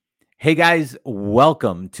Hey guys,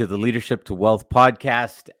 welcome to the Leadership to Wealth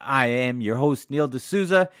podcast. I am your host, Neil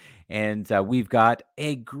D'Souza, and we've got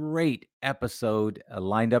a great episode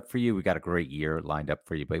lined up for you. We got a great year lined up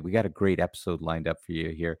for you, but we got a great episode lined up for you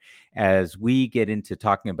here as we get into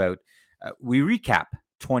talking about, we recap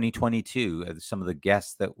 2022, some of the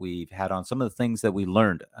guests that we've had on, some of the things that we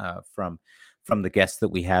learned from the guests that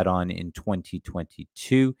we had on in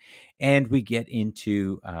 2022. And we get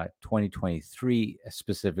into 2023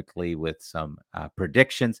 specifically with some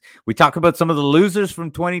predictions. We talk about some of the losers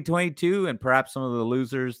from 2022 and perhaps some of the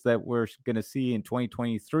losers that we're going to see in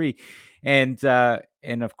 2023, and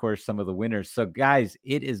of course some of the winners. So, guys,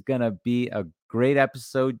 it is going to be a great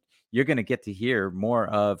episode. You're going to get to hear more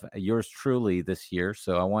of yours truly this year.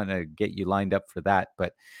 So I want to get you lined up for that.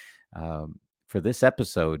 But for this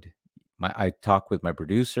episode, I talk with my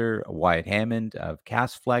producer, Wyatt Hammond of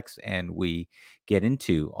CastFlex, and we get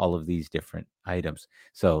into all of these different items.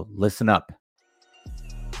 So listen up.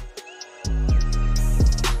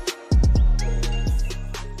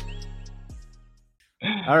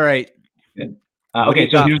 All right. Okay,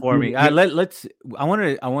 so here's for me. I want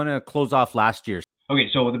to close off last year. Okay,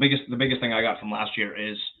 so the biggest thing I got from last year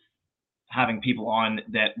is having people on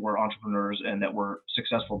that were entrepreneurs and that were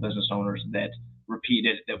successful business owners that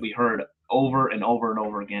repeated that we heard over and over and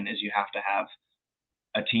over again is you have to have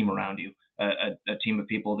a team around you, a team of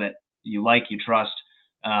people that you like, you trust,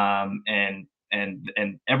 and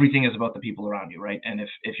everything is about the people around you, right? And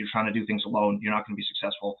if you're trying to do things alone, you're not going to be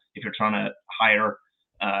successful. If you're trying to hire,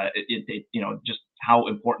 just how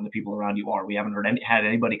important the people around you are. We haven't had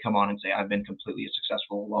anybody come on and say I've been completely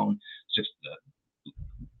successful alone.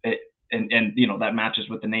 And that matches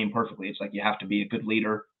with the name perfectly. It's like you have to be a good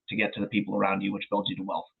leader to get to the people around you, which builds you to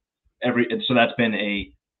wealth. So that's been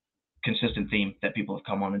a consistent theme that people have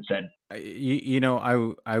come on and said.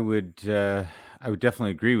 I would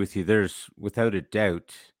definitely agree with you. There's without a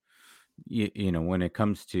doubt, when it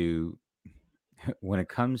comes to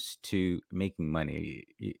making money,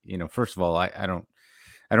 first of all, I don't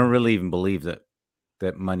really even believe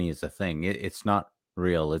that money is a thing. It's not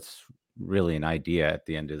real. It's really an idea at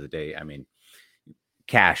the end of the day. I mean,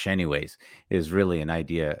 cash anyways is really an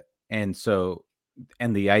idea. And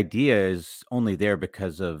the idea is only there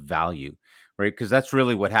because of value, right? Because that's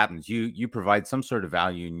really what happens. You provide some sort of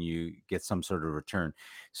value and you get some sort of return.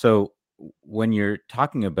 So when you're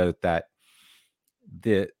talking about that,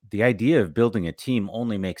 the idea of building a team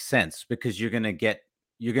only makes sense because you're going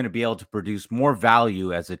to be able to produce more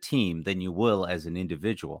value as a team than you will as an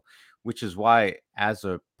individual, which is why as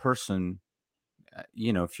a person,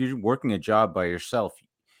 if you're working a job by yourself,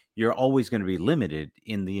 you're always going to be limited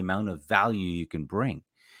in the amount of value you can bring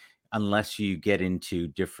unless you get into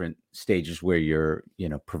different stages where you're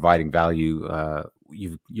providing value.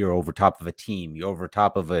 You're over top of a team, you're over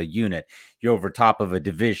top of a unit, you're over top of a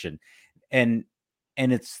division, and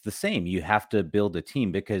it's the same. You have to build a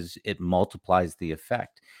team because it multiplies the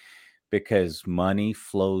effect, because money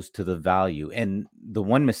flows to the value. And the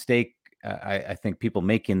one mistake I think people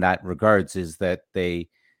make in that regards is that they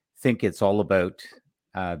think it's all about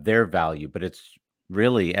their value, but it's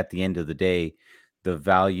really at the end of the day the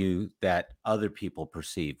value that other people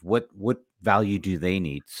perceive. What value do they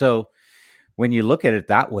need? So when you look at it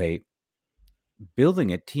that way,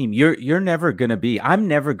 building a team, you're never going to be. I'm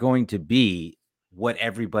never going to be what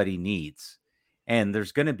everybody needs, and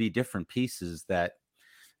there's going to be different pieces that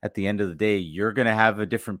at the end of the day, you're going to have a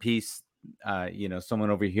different piece.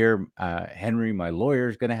 Someone over here, Henry, my lawyer,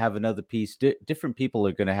 is going to have another piece. Different people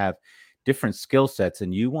are going to have different skill sets,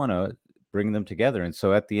 and you want to bring them together. And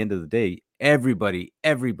so at the end of the day, everybody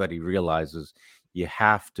realizes you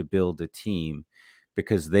have to build a team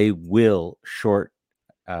because they will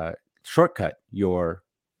shortcut your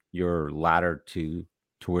ladder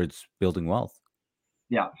towards building wealth.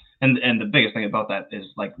 Yeah. And the biggest thing about that is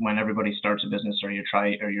like when everybody starts a business or you're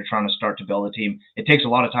trying to start to build a team, it takes a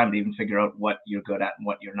lot of time to even figure out what you're good at and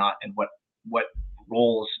what you're not, and what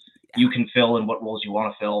roles you can fill and what roles you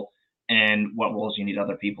want to fill and what roles you need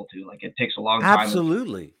other people to. Like it takes a long time.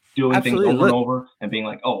 Absolutely. Doing things over and over and being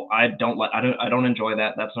like, oh, I don't enjoy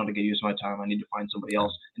that. That's not a good use of my time. I need to find somebody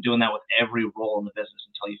else. And doing that with every role in the business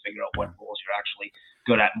until you figure out what roles you're actually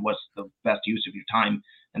good at and what's the best use of your time.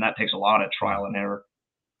 And that takes a lot of trial and error.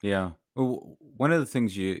 Yeah. One of the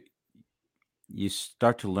things you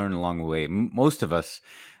start to learn along the way, most of us,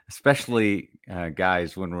 especially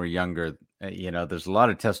guys, when we're younger, there's a lot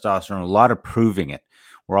of testosterone, a lot of proving it.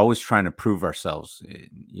 We're always trying to prove ourselves.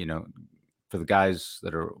 For the guys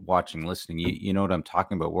that are watching, listening, you know what I'm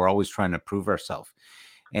talking about. We're always trying to prove ourselves,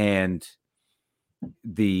 and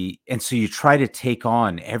so you try to take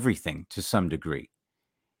on everything to some degree.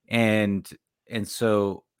 and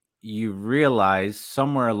so you realize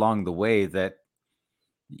somewhere along the way that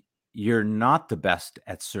you're not the best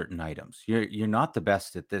at certain items. You're not the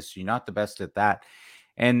best at this. You're not the best at that.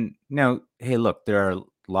 And now, hey, look, there are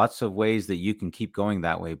lots of ways that you can keep going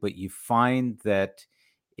that way, but you find that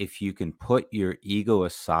if you can put your ego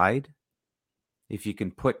aside, if you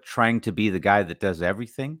can put trying to be the guy that does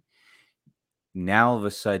everything, now all of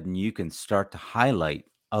a sudden you can start to highlight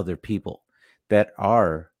other people that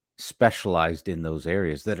are specialized in those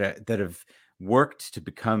areas, that have worked to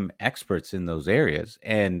become experts in those areas,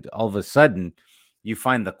 and all of a sudden you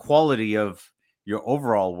find the quality of your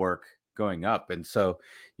overall work going up. And so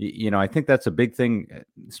I think that's a big thing,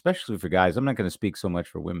 especially for guys. I'm not going to speak so much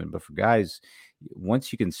for women, but for guys,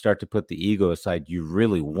 once you can start to put the ego aside, you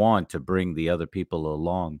really want to bring the other people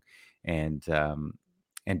along, and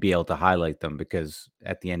be able to highlight them, because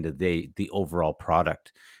at the end of the day, the overall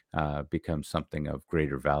product becomes something of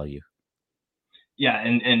greater value. Yeah,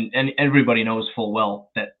 and everybody knows full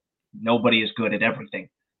well that nobody is good at everything,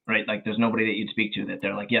 right? Like there's nobody that you'd speak to that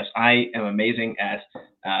they're like, yes, I am amazing at.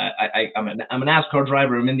 I'm a NASCAR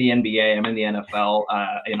driver. I'm in the NBA. I'm in the NFL.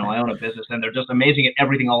 I own a business, and they're just amazing at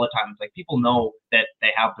everything all the time. It's like people know that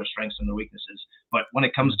they have their strengths and their weaknesses, but when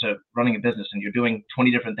it comes to running a business and you're doing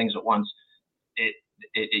 20 different things at once, it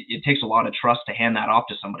it takes a lot of trust to hand that off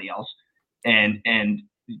to somebody else, and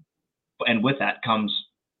with that comes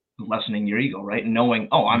lessening your ego, right? And knowing,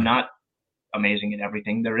 oh, I'm not amazing at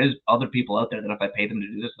everything. There is other people out there that if I pay them to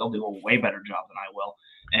do this, they'll do a way better job than I will.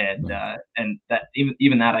 And that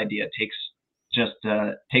even that idea takes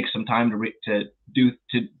some time to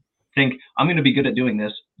think I'm going to be good at doing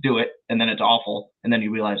this, do it, and then it's awful, and then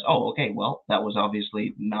you realize, oh, okay, well, that was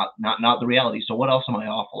obviously not the reality. So what else am I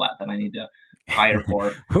awful at that I need to hire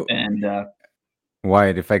for? And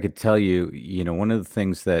Wyatt, if I could tell you, one of the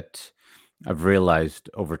things that I've realized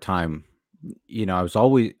over time, I was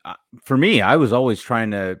always, for me, I was always trying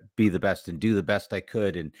to be the best and do the best I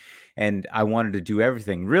could, and I wanted to do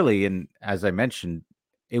everything really. And as I mentioned,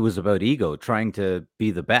 it was about ego, trying to be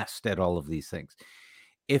the best at all of these things.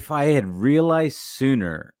 If I had realized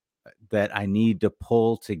sooner that I need to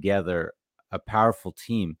pull together a powerful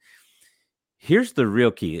team, here's the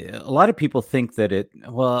real key. A lot of people think that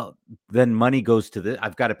then money goes to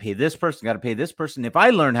I've got to pay this person, got to pay this person. If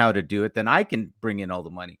I learn how to do it, then I can bring in all the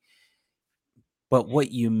money. But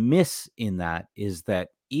what you miss in that is that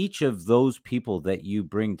each of those people that you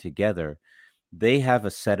bring together, they have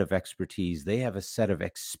a set of expertise, they have a set of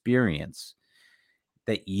experience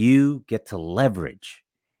that you get to leverage.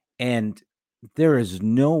 And there is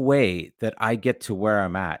no way that I get to where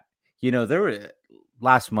I'm at. There were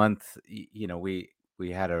last month, we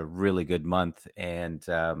had a really good month, and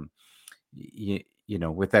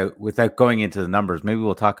without going into the numbers, maybe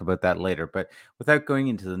we'll talk about that later, but without going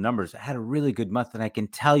into the numbers, I had a really good month, and I can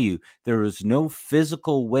tell you there was no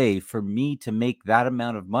physical way for me to make that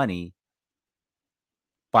amount of money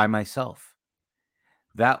by myself.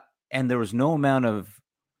 And there was no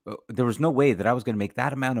way that I was going to make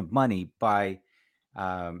that amount of money by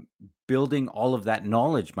building all of that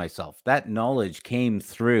knowledge myself. That knowledge came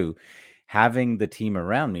through having the team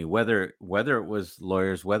around me, whether it was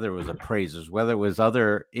lawyers, whether it was appraisers, whether it was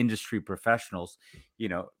other industry professionals,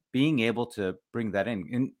 being able to bring that in.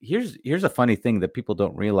 And here's a funny thing that people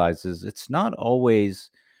don't realize is it's not always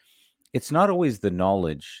the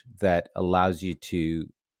knowledge that allows you to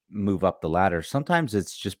move up the ladder. Sometimes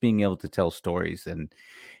it's just being able to tell stories, and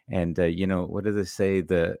what do they say?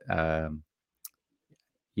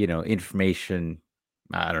 Information,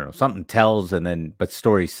 I don't know, something tells, but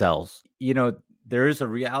story sells. There is a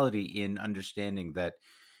reality in understanding that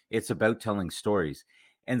it's about telling stories.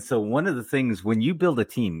 And so one of the things when you build a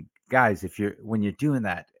team, guys, when you're doing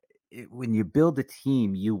that, when you build a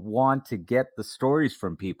team, you want to get the stories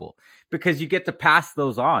from people, because you get to pass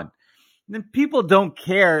those on. And then people don't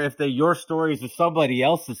care if they're your stories or somebody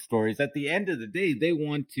else's stories. At the end of the day, they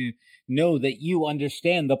want to know that you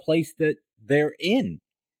understand the place that they're in.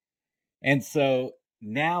 And so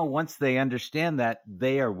now, once they understand that,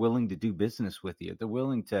 they are willing to do business with you. They're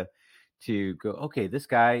willing to go, okay, this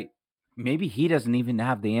guy, maybe he doesn't even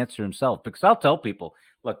have the answer himself. Because I'll tell people,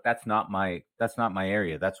 look, that's not my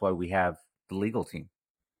area. That's why we have the legal team.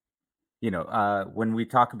 When we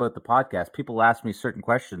talk about the podcast, people ask me certain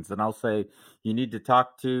questions, and I'll say, you need to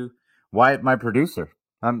talk to Wyatt, my producer.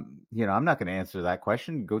 I'm not going to answer that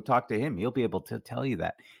question. Go talk to him. He'll be able to tell you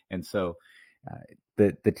that. And so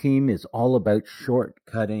the team is all about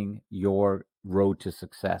shortcutting your road to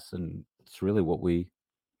success, and it's really what we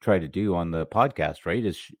try to do on the podcast, right?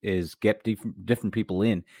 Is get different people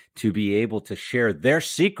in to be able to share their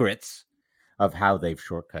secrets of how they've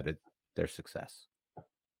shortcutted their success.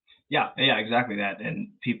 Yeah, exactly that.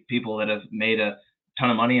 And people that have made a ton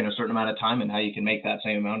of money in a certain amount of time, and how you can make that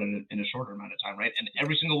same amount in a shorter amount of time, right? And Yeah,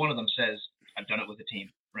 every single one of them says, "I've done it with a team,"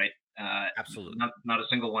 right? absolutely. Not a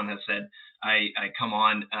single one has said, "I come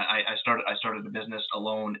on, I started a business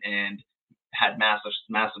alone and had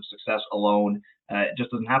massive success alone." It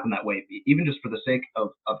just doesn't happen that way. Even just for the sake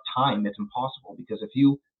of time, it's impossible, because if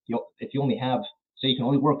you only have, say, you can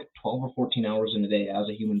only work 12 or 14 hours in a day as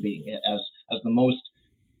a human being, as the most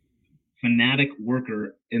fanatic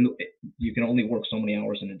worker in the, you can only work so many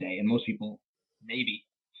hours in a day, and most people maybe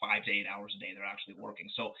 5 to 8 hours a day they're actually working.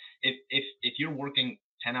 So if you're working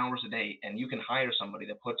 10 hours a day and you can hire somebody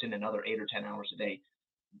that puts in another 8 or 10 hours a day,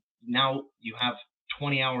 now you have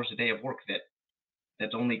 20 hours a day of work that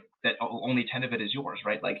only 10 of it is yours,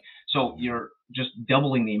 right? Like, so Mhm. you're just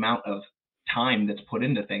doubling the amount of time that's put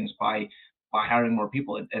into things by hiring more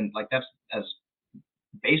people. And like, that's as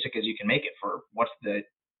basic as you can make it for what's the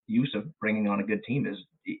use of bringing on a good team. Is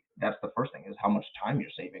That's the first thing, is how much time you're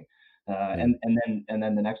saving. Yeah, And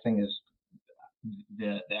then the next thing is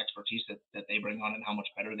the expertise that they bring on, and how much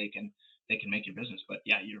better they can make your business. But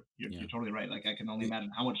yeah, yeah, you're totally right. Like, I can only Y-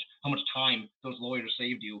 imagine how much time those lawyers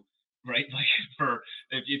saved you, right? Like, for,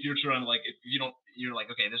 if you're trying to, like, if you don't, you're like,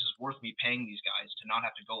 okay, this is worth me paying these guys to not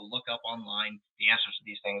have to go look up online the answers to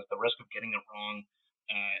these things, the risk of getting it wrong,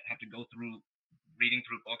 have to go through reading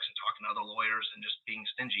through books and talking to other lawyers and just being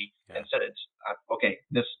stingy. yeah. Instead, it's okay,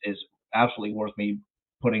 this is absolutely worth me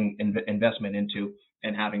putting investment into,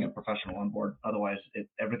 and having a professional on board. Otherwise,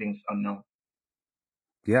 everything's unknown.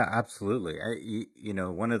 Yeah, absolutely.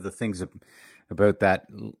 One of the things about that,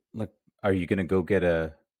 like, are you going to go get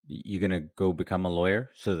you going to go become a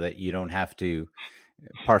lawyer so that you don't have to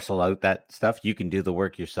parcel out that stuff? You can do the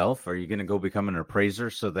work yourself. Are you going to go become an appraiser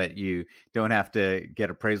so that you don't have to get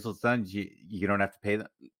appraisals done? You don't have to pay them.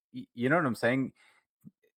 You know what I'm saying?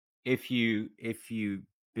 If you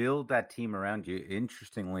build that team around you,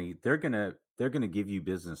 interestingly, they're gonna give you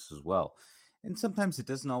business as well. And sometimes it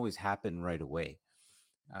doesn't always happen right away.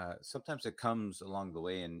 Sometimes it comes along the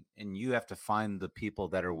way, and you have to find the people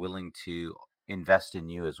that are willing to invest in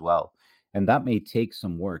you as well. And that may take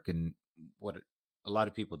some work. And a lot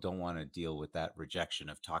of people don't want to deal with that rejection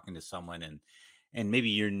of talking to someone, and maybe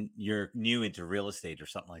you're new into real estate or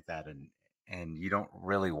something like that, and you don't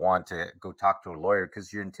really want to go talk to a lawyer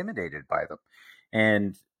because you're intimidated by them.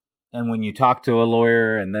 And and when you talk to a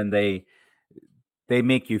lawyer and then they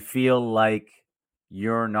make you feel like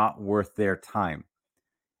you're not worth their time,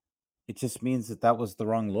 it just means that that was the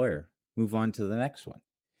wrong lawyer. Move on to the next one.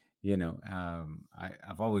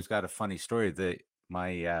 I've always got a funny story that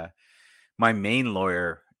my main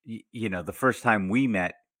lawyer, the first time we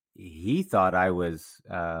met, he thought I was,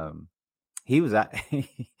 he was,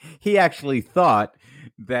 he actually thought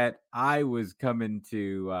that I was coming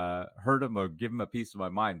to hurt him or give him a piece of my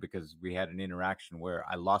mind because we had an interaction where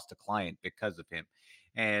I lost a client because of him.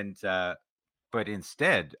 And, but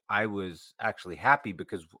instead, I was actually happy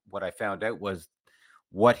because what I found out was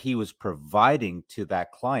what he was providing to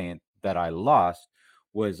that client that I lost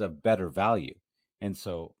was of better value. And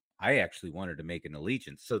so I actually wanted to make an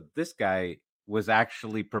allegiance. So this guy was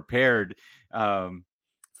actually prepared um,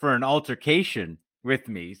 for an altercation with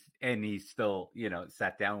me, and he still,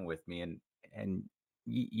 sat down with me, and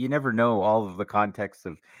you never know all of the context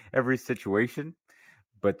of every situation,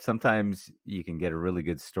 but sometimes you can get a really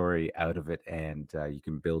good story out of it, and you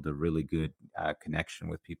can build a really good connection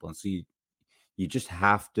with people. And so you just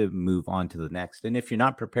have to move on to the next. And if you're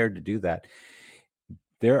not prepared to do that,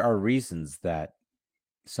 there are reasons that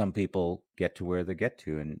some people get to where they get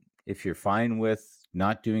to. And if you're fine with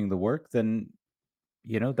not doing the work, then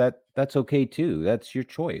that's okay too. That's your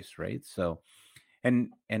choice, right? So and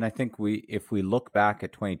I think if we look back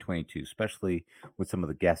at 2022, especially with some of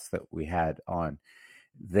the guests that we had on,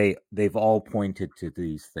 they've all pointed to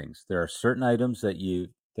these things. There are certain items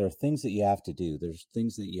there are things that you have to do. There's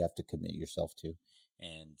things that you have to commit yourself to,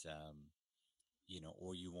 and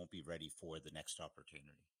or you won't be ready for the next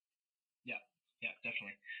opportunity. Yeah, yeah,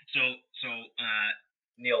 definitely. So,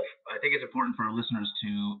 Neil, I think it's important for our listeners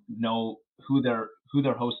to know who their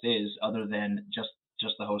host is, other than just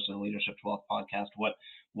the host of the Leadership 12 podcast.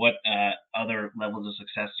 What other levels of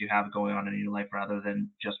success do you have going on in your life, rather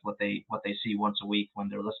than just what they see once a week when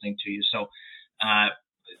they're listening to you? So, uh,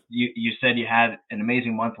 you said you had an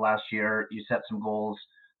amazing month last year. You set some goals,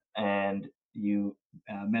 and you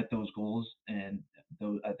met those goals. And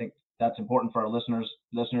I think that's important for our listeners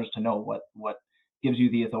to know what gives you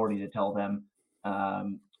the authority to tell them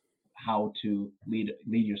how to lead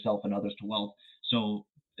yourself and others to wealth. So,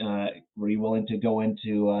 Were you willing to go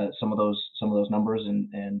into some of those numbers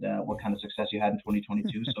and what kind of success you had in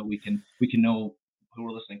 2022, so we can know who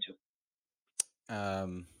we're listening to?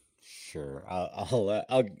 Um, sure.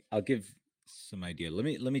 I'll give some idea.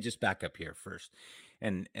 Let me just back up here first,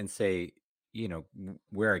 and say,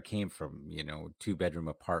 where I came from. Two-bedroom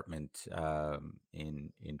apartment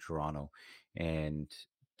in Toronto, and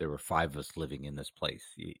there were five of us living in this place.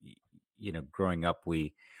 Growing up,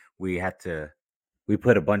 we had to we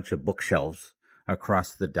put a bunch of bookshelves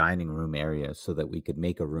across the dining room area so that we could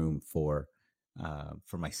make a room for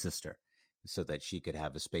my sister, so that she could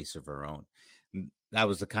have a space of her own. That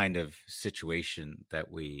was the kind of situation that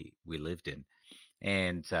we lived in,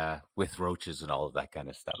 and with roaches and all of that kind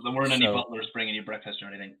of stuff. So there weren't any So butlers bringing you breakfast or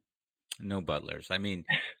anything. no butlers. I mean,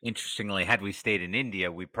 interestingly, had we stayed in India,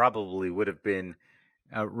 we probably would have been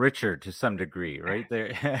richer to some degree, right?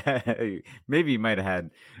 There, maybe you might have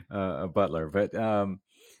had a butler, but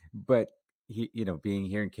being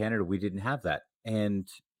here in Canada, we didn't have that, and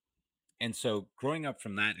so growing up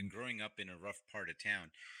from that and growing up in a rough part of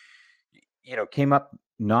town, came up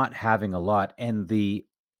not having a lot, and the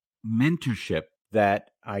mentorship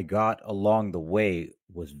that I got along the way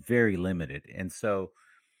was very limited. And so,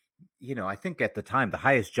 I think at the time the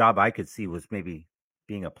highest job I could see was maybe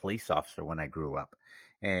being a police officer when I grew up.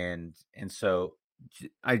 And so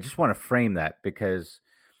I just want to frame that, because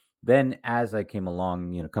then as I came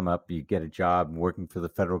along, come up, you get a job working for the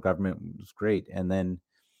federal government was great. And then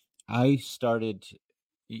I started,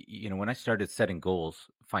 when I started setting goals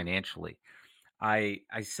financially, I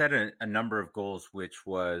set a number of goals, which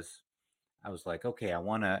was, I was like, okay, I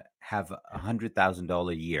want to have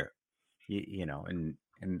 $100,000 year, and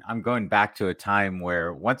I'm going back to a time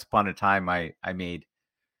where once upon a time I made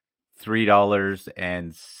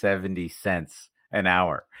 $3.70 an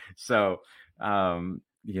hour. So, um,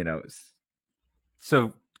 you know, s-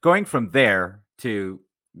 so going from there to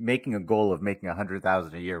making a goal of making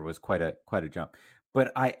 100,000 a year was quite a jump.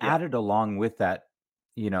 But I Yeah. added along with that,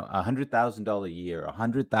 $100,000 a year,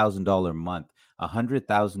 $100,000 month,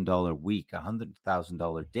 $100,000 week,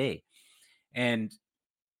 $100,000 day. And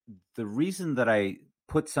the reason that I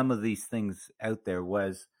put some of these things out there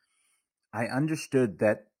was I understood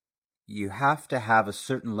that you have to have a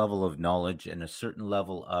certain level of knowledge and a certain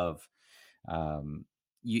level of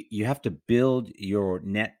you have to build your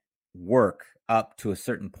net work up to a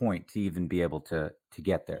certain point to even be able to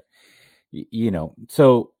get there.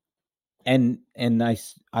 So and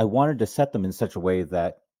I wanted to set them in such a way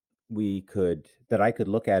that I could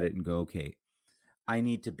look at it and go, okay, I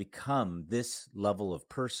need to become this level of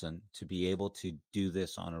person to be able to do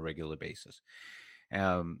this on a regular basis.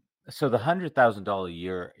 So the $100,000 a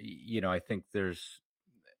year, I think there's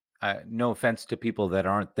no offense to people that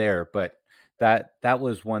aren't there, but that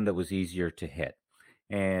was one that was easier to hit,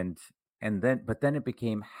 and but then it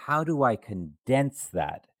became, how do I condense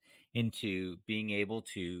that into being able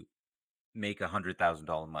to make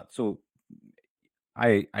 $100,000 a month? So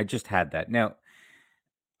I just had that. Now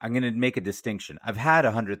I'm going to make a distinction. I've had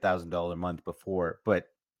 $100,000 a month before, but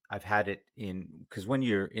I've had it because when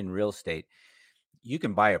you're in real estate, you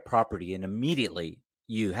can buy a property and immediately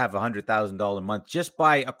you have $100,000 a month just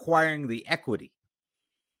by acquiring the equity.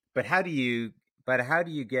 But how do you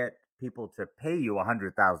get people to pay you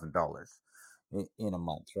 $100,000 in a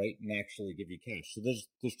month, right? And actually give you cash. So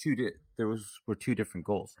were two different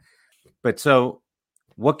goals. But so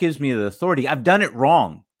what gives me the authority? I've done it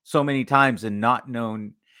wrong so many times and not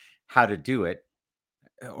known how to do it,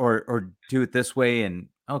 or do it this way, and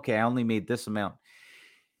okay, I only made this amount.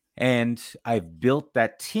 And I've built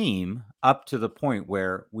that team up to the point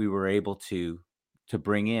where we were able to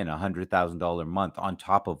bring in $100,000 a month on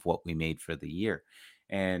top of what we made for the year.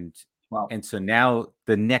 And Wow. and so now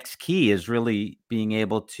the next key is really being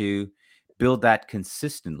able to build that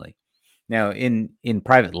consistently. Now in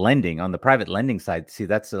private lending, on the private lending side, see,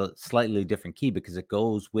 that's a slightly different key because it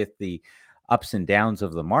goes with the ups and downs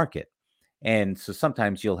of the market. And so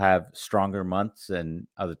sometimes you'll have stronger months and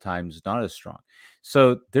other times not as strong.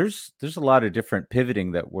 So there's a lot of different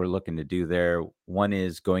pivoting that we're looking to do there. One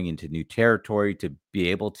is going into new territory to be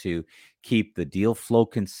able to keep the deal flow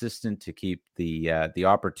consistent, to keep the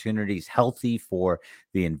opportunities healthy for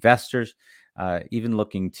the investors. Even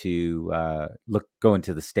looking to go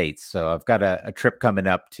into the states. So I've got a trip coming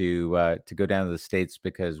up to go down to the states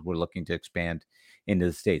because we're looking to expand into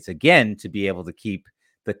the states again to be able to keep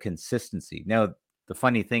the consistency. Now, the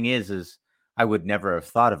funny thing is I would never have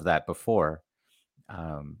thought of that before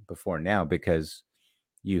now, because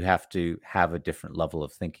you have to have a different level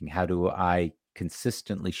of thinking. How do I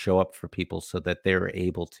consistently show up for people so that they're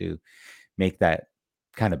able to make that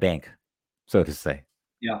kind of bank, so to say?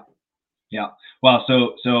 Yeah. Yeah. Well,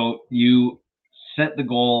 so you set the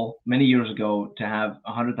goal many years ago to have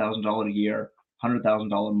 $100,000 a year,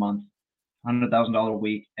 $100,000 a month, $100,000 a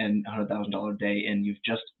week, and $100,000 a day, and you've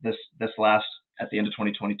just this last at the end of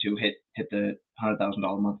 2022 hit the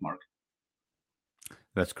 $100,000 month mark.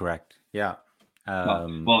 That's correct. Yeah.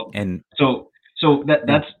 Well, And so so that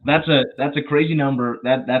yeah, that's a crazy number.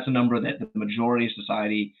 That's a number that the majority of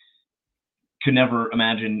society could never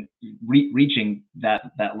imagine reaching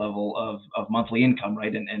that level of monthly income,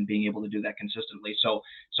 right? And being able to do that consistently. So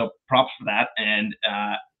props for that. And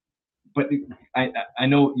but I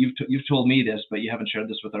know you've told me this, but you haven't shared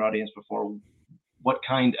this with our audience before. What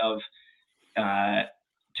kind of uh,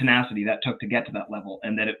 tenacity that took to get to that level,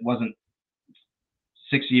 and that it wasn't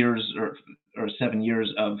 6 years or 7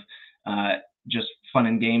 years of uh, just fun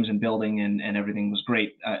and games and building, and everything was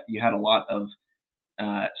great. You had a lot of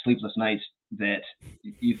sleepless nights that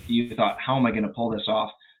you thought, how am I going to pull this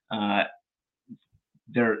off? Uh,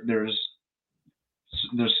 there there's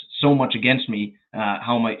so much against me.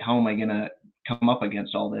 How am I going to come up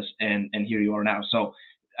against all this? And here you are now. So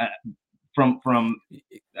uh, from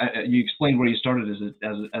you explained where you started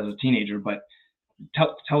as a teenager, but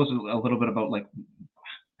tell us a little bit about like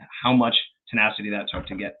how much tenacity that took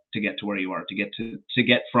to get to where you are, to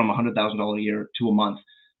get from $100,000 a year to a month.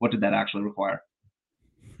 What did that actually require?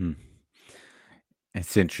 hmm,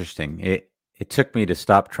 it's interesting. It took me to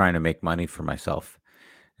stop trying to make money for myself.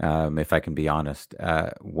 If I can be honest,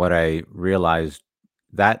 what I realized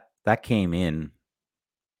that came in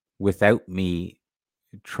without me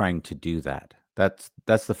trying to do that. That's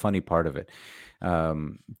the funny part of it.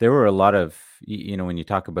 There were a lot of when you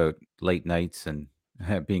talk about late nights and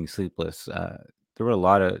being sleepless, there were a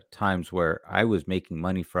lot of times where I was making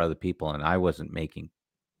money for other people and I wasn't making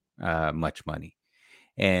much money.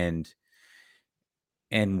 And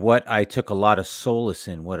what I took a lot of solace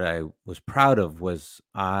in, what I was proud of, was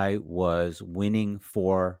I was winning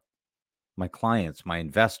for my clients, my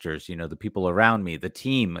investors, the people around me, the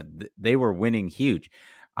team. They were winning huge.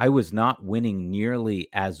 I was not winning nearly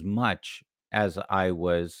as much as I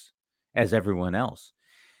was as everyone else.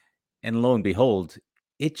 And lo and behold,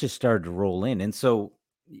 it just started to roll in. And so,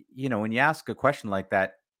 when you ask a question like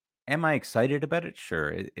that, am I excited about it?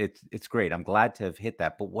 Sure, it's great. I'm glad to have hit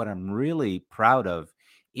that. But what I'm really proud of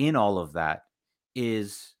in all of that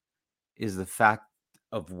is the fact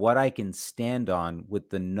of what I can stand on with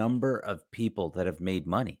the number of people that have made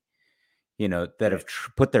money, that Right. have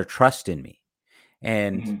put their trust in me,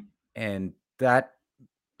 and Hmm. and that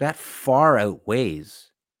far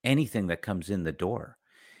outweighs anything that comes in the door.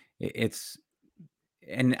 It's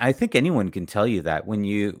and I think anyone can tell you that when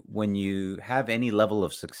you have any level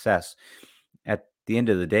of success, at the end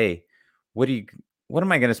of the day, what do you what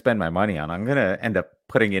am I going to spend my money on? I'm going to end up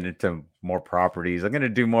putting it into more properties. I'm going to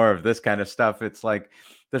do more of this kind of stuff. It's like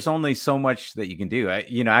there's only so much that you can do.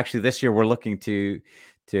 Actually this year we're looking to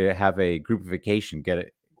have a group vacation, get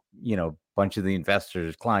it, bunch of the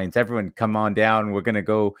investors, clients, everyone come on down. We're going to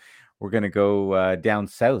go down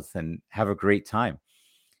south and have a great time.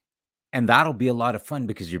 And that'll be a lot of fun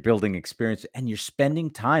because you're building experience and you're spending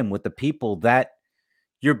time with the people that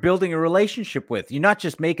you're building a relationship with. You're not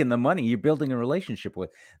just making the money, you're building a relationship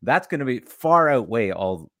with. That's gonna be far outweigh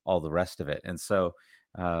all the rest of it. And so,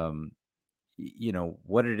 um,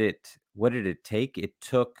 what did it take? It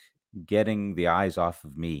took getting the eyes off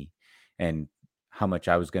of me and how much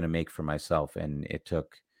I was gonna make for myself, and it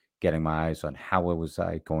took getting my eyes on how was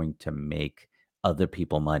I going to make other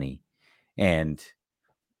people money. And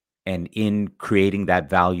in creating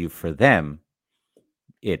that value for them,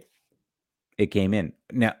 it it came in.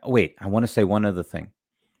 Now, wait, I wanna say one other thing.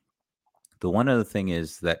 The one other thing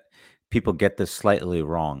is that people get this slightly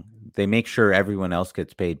wrong. They make sure everyone else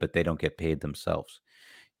gets paid, but they don't get paid themselves.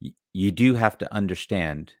 You do have to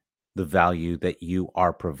understand the value that you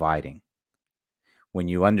are providing. When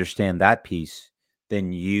you understand that piece,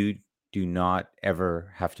 then you do not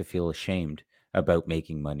ever have to feel ashamed about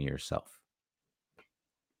making money yourself.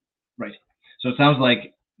 Right. So it sounds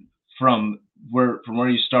like from where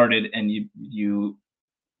you started, and you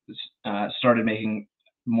started making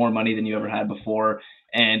more money than you ever had before,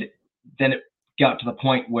 and then it got to the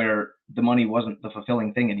point where the money wasn't the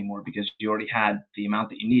fulfilling thing anymore because you already had the amount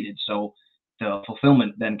that you needed. So the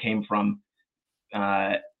fulfillment then came from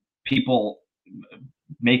uh, people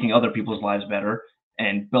making other people's lives better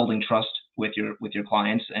and building trust with your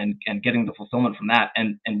clients, and getting the fulfillment from that.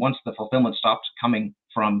 And once the fulfillment stopped coming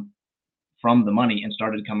from the money and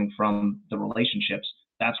started coming from the relationships,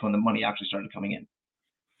 that's when the money actually started coming in.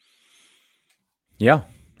 Yeah,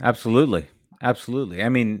 absolutely. Absolutely. I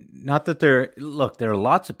mean, not that there look, there are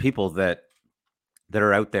lots of people that that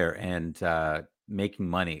are out there and making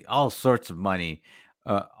money, all sorts of money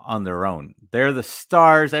on their own. They're the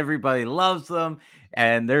stars. Everybody loves them.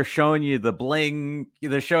 And they're showing you the bling.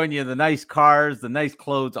 They're showing you the nice cars, the nice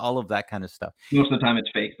clothes, all of that kind of stuff. Most of the time it's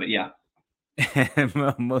fake, but yeah.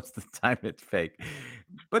 Most of the time it's fake.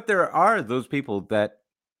 But there are those people that,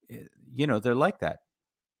 they're like that.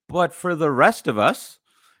 But for the rest of us,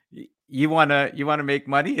 you wanna make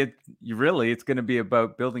money. It's going to be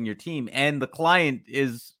about building your team, and the client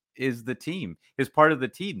is the team, is part of the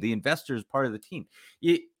team. The investor is part of the team.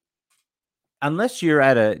 You, unless you're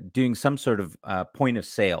at a doing some sort of point of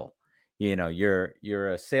sale,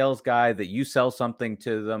 you're a sales guy that you sell something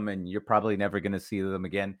to them, and you're probably never going to see them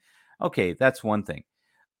again. Okay, that's one thing.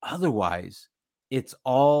 Otherwise, it's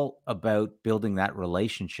all about building that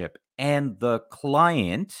relationship, and the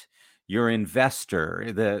client, your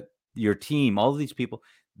investor, your team, all of these people,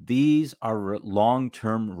 these are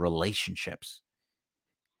long-term relationships.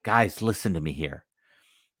 Guys, listen to me here.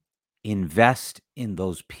 Invest in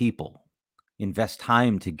those people. Invest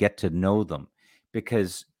time to get to know them,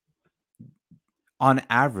 because on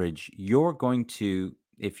average, you're going to,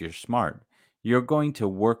 if you're smart, you're going to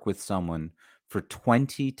work with someone for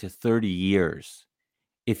 20 to 30 years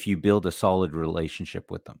if you build a solid relationship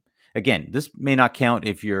with them. Again, this may not count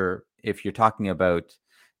if you're talking about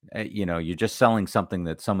you're just selling something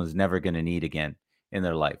that someone's never going to need again in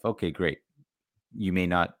their life. Okay, great. You may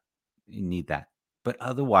not need that. But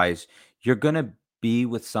otherwise, you're going to be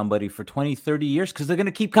with somebody for 20, 30 years because they're going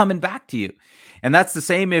to keep coming back to you. And that's the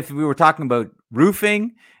same if we were talking about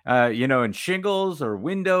roofing, and shingles or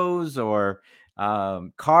windows or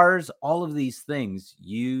cars, all of these things.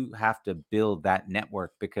 You have to build that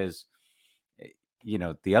network because,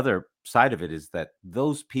 the other side of it is that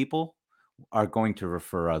those people are going to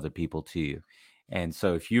refer other people to you. And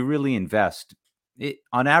so if you really invest,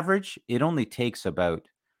 on average, it only takes about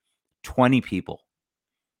 20 people.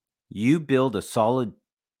 You build a solid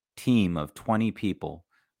team of 20 people,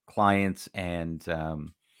 clients and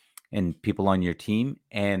people on your team,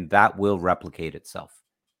 and that will replicate itself.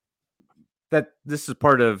 That this is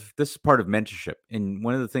part of mentorship. And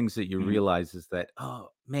one of the things that you Mhm. realize is that, oh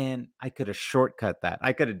man, I could have shortcut that.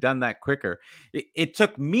 I could have done that quicker. It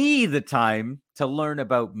took me the time to learn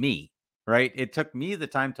about me, right? It took me the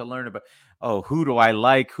time to learn about, oh, who do I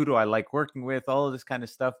like? Who do I like working with? All of this kind of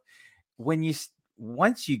stuff. When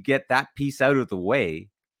once you get that piece out of the way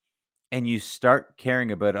and you start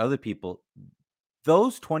caring about other people,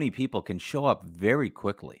 those 20 people can show up very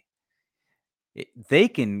quickly. They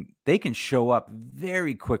can show up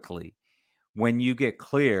very quickly when you get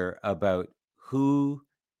clear about who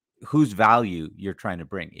whose value you're trying to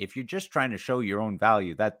bring. If you're just trying to show your own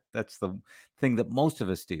value, that's the thing that most of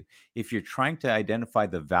us do. If you're trying to identify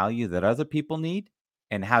the value that other people need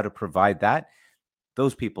and how to provide that,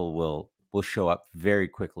 those people will show up very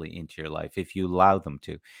quickly into your life if you allow them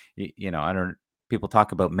to. I don't People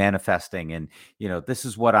talk about manifesting and this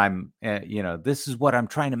is what I'm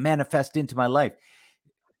trying to manifest into my life.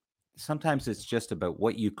 Sometimes it's just about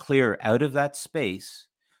what you clear out of that space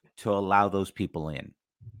to allow those people in.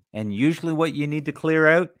 And usually what you need to clear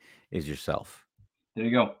out is yourself. There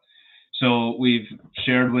you go. So we've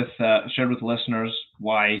shared with listeners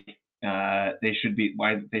why they should be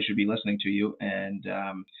listening to you. And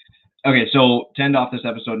okay, so to end off this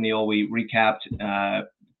episode, Neil, we recapped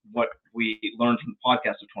what we learned from the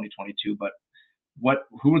podcast of 2022. But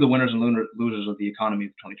who are the winners and losers of the economy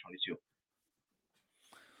of 2022?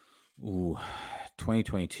 Ooh,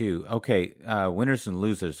 2022. Okay, winners and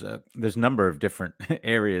losers. There's a number of different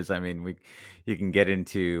areas. I mean, you can get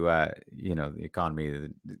into the economy,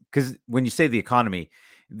 because when you say the economy,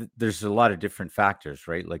 there's a lot of different factors,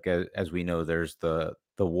 right? Like as we know, there's the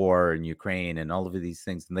war in Ukraine and all of these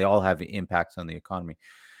things, and they all have impacts on the economy.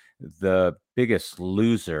 The biggest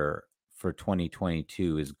loser for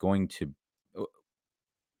 2022 is going to,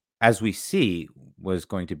 as we see, was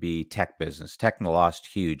going to be tech business. Tech lost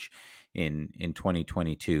huge in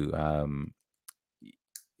 2022.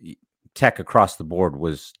 Y- Tech across the board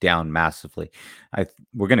was down massively.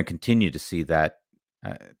 We're going to continue to see that.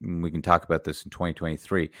 And we can talk about this in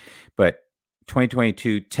 2023, but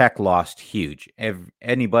 2022 tech lost huge.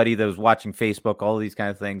 Anybody that was watching Facebook, all of these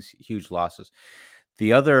kind of things, huge losses.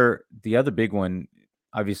 The other big one,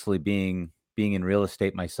 obviously being in real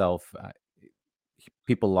estate myself,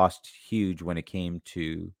 people lost huge when it came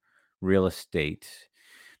to real estate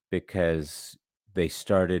because they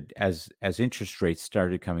started, as interest rates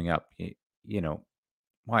started coming up. You know,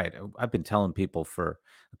 Wyatt, I've been telling people for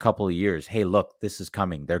a couple of years, hey, look, this is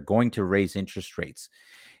coming. They're going to raise interest rates.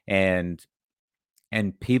 And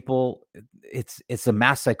and people, it's a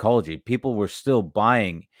mass psychology. People were still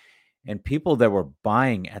buying, and people that were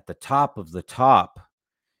buying at the top of the top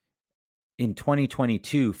in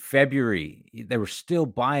 2022 February, they were still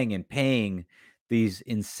buying and paying these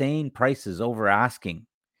insane prices over asking.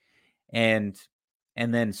 And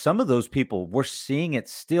then some of those people, we're seeing it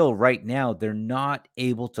still right now. They're not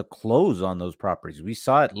able to close on those properties. We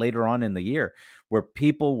saw it later on in the year where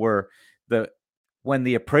people were the when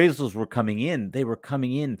the appraisals were coming in, they were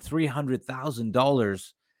coming in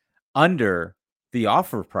 $300,000 under the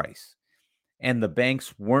offer price, and the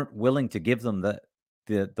banks weren't willing to give them the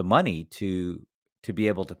money to be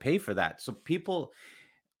able to pay for that. So people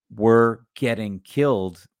were getting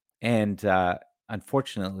killed, and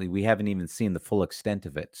unfortunately, we haven't even seen the full extent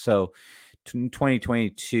of it. So,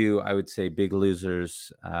 2022, I would say big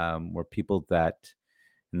losers were people that,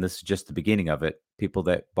 and this is just the beginning of it, people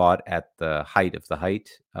that bought at the height of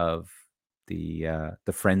the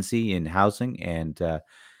frenzy in housing, and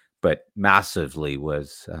but massively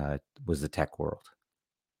was the tech world.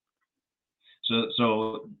 Those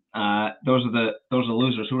are the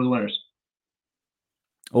losers. Who are the winners?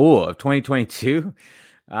 Oh, of 2022?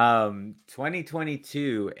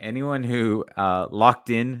 2022, anyone who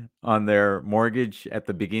locked in on their mortgage at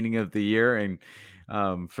the beginning of the year and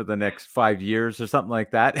for the next 5 years or something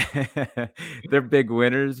like that, they're big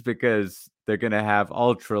winners because they're going to have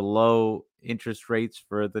ultra low interest rates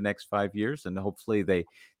for the next 5 years. And hopefully they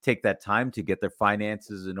take that time to get their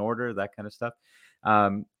finances in order, that kind of stuff.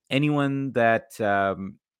 Anyone that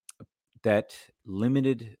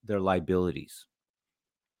limited their liabilities.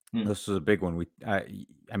 This was a big one.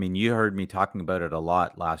 I mean, you heard me talking about it a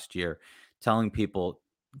lot last year, telling people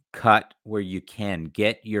cut where you can,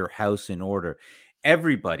 get your house in order.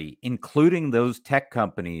 Everybody, including those tech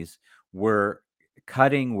companies, were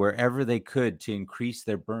cutting wherever they could to increase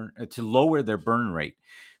their to lower their burn rate,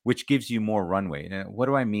 which gives you more runway. And what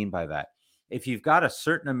do I mean by that? If you've got a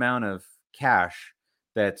certain amount of cash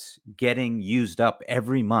that's getting used up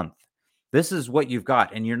every month, this is what you've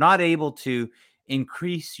got, and you're not able to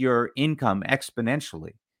increase your income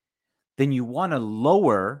exponentially, then you want to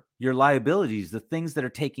lower your liabilities, the things that are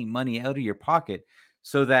taking money out of your pocket,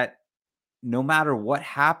 so that no matter what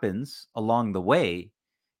happens along the way,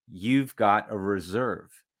 you've got a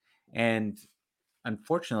reserve. And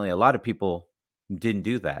unfortunately, a lot of people didn't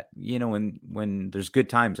do that. When there's good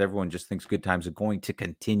times, everyone just thinks good times are going to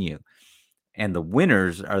continue. And the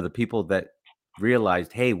winners are the people that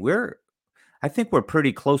realized, hey, I think we're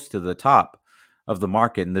pretty close to the top of the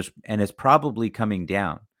market, and it's probably coming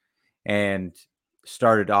down, and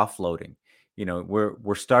started offloading.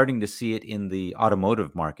 We're starting to see it in the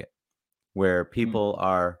automotive market where people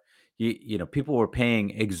are, people were paying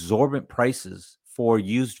exorbitant prices for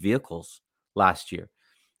used vehicles last year.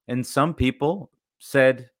 And some people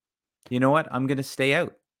said, you know what, I'm going to stay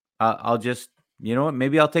out. I'll just,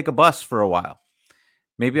 maybe I'll take a bus for a while.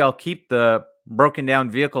 Maybe I'll keep the broken down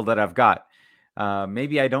vehicle that I've got.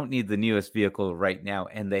 Maybe I don't need the newest vehicle right now.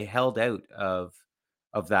 And they held out of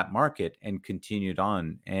that market and continued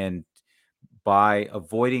on. And by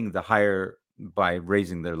avoiding by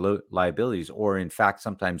raising their liabilities, or in fact,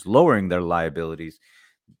 sometimes lowering their liabilities,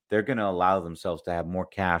 they're going to allow themselves to have more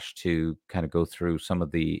cash to kind of go through some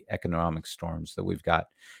of the economic storms that we've got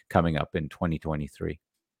coming up in 2023.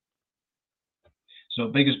 So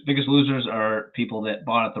biggest losers are people that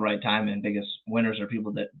bought at the right time, and biggest winners are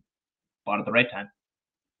people that bought at the right time.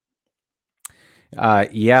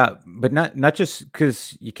 Yeah, but not just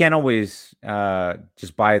because you can't always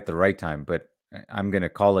just buy at the right time, but I'm going to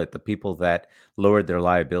call it the people that lowered their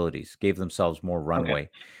liabilities, gave themselves more runway. Okay.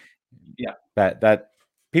 Yeah. That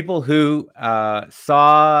people who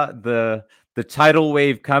saw the tidal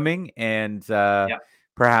wave coming and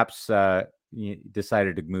perhaps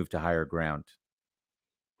decided to move to higher ground.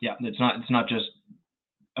 Yeah, it's not just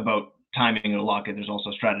about timing and lock it. There's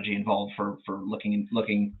also strategy involved for looking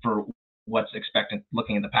for what's expected,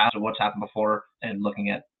 looking in the past or what's happened before, and looking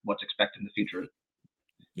at what's expected in the future.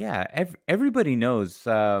 Yeah, everybody knows.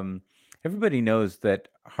 Everybody knows that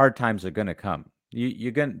hard times are going to come.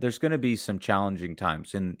 There's going to be some challenging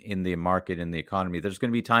times in the market, in the economy. There's going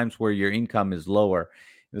to be times where your income is lower.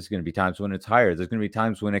 There's going to be times when it's higher. There's going to be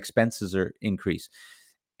times when expenses are increased.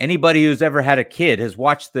 Anybody who's ever had a kid has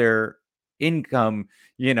watched their income,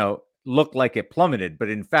 look like it plummeted, but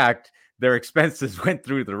in fact, their expenses went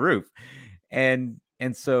through the roof. And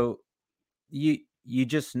so you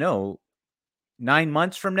just know 9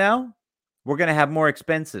 months from now, we're going to have more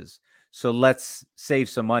expenses. So let's save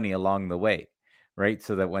some money along the way, right?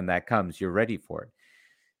 So that when that comes, you're ready for it.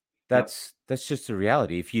 That's just the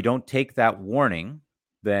reality. If you don't take that warning,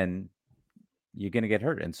 then you're going to get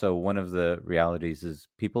hurt. And so one of the realities is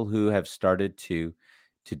people who have started to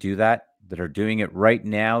do that are doing it right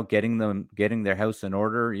now, getting their house in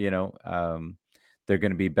order, they're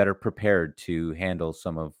going to be better prepared to handle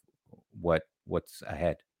some of what's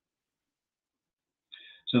ahead.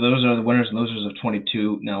 So those are the winners and losers of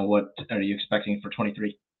 22. Now, what are you expecting for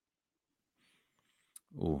 23?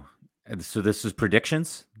 Ooh. And so this is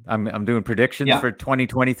predictions. I'm doing predictions Yeah, for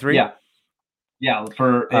 2023. yeah, yeah.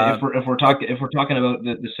 For Um, if we're uh, talking about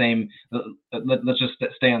the same, let's just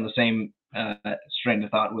stay on the same strain of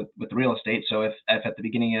thought with the real estate. So if at the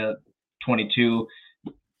beginning of 22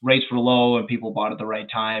 rates were low and people bought at the right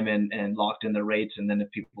time and locked in their rates, and then if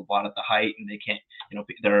people bought at the height and they can't,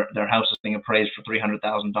 their house is being appraised for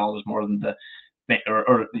 $300,000 more than the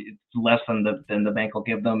or less than the bank will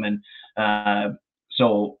give them, and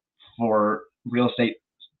so for real estate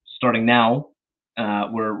starting now,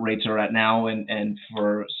 where rates are at now, and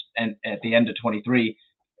at the end of 23, do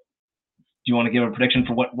you want to give a prediction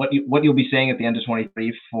for what you'll be saying at the end of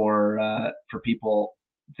 23 for people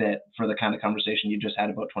that for the kind of conversation you just had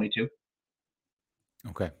about 22?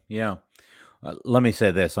 okay. Yeah. Let me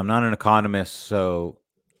say this. I'm not an economist, so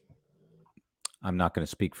I'm not going to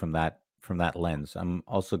speak from that lens. I'm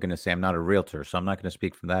also going to say I'm not a realtor, so I'm not going to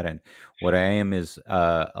speak from that end. What I am is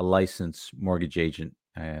a licensed mortgage agent,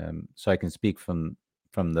 so I can speak from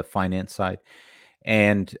the finance side,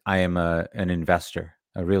 and I am an investor,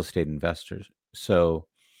 a real estate investor. So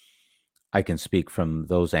I can speak from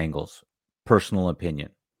those angles, personal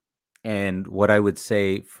opinion. And what I would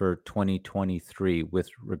say for 2023 with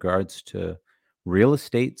regards to real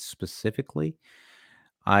estate specifically,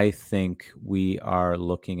 I think we are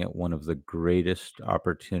looking at one of the greatest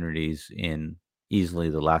opportunities in easily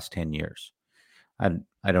the last 10 years.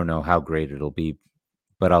 I don't know how great it'll be,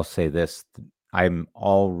 but I'll say this, I'm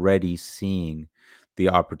already seeing the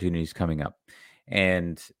opportunities coming up.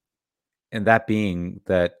 And that being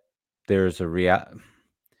that there's a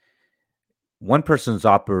one person's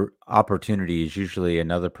opportunity is usually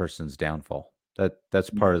another person's downfall.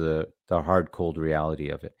 That's part of the hard cold reality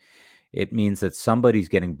of it. It means that somebody's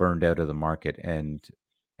getting burned out of the market, and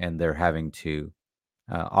they're having to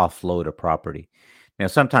offload a property. Now,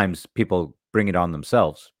 sometimes people bring it on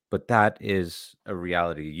themselves, but that is a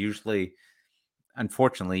reality. Usually,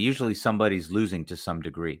 unfortunately, usually somebody's losing to some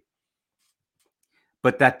degree.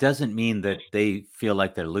 But that doesn't mean that they feel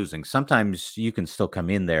like they're losing. Sometimes you can still come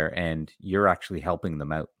in there and you're actually helping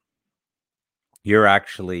them out. You're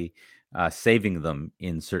actually saving them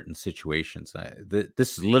in certain situations.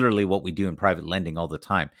 This is literally what we do in private lending all the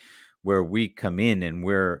time, where we come in and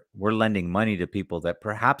we're lending money to people that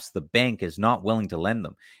perhaps the bank is not willing to lend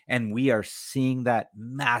them, and we are seeing that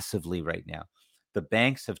massively right now. The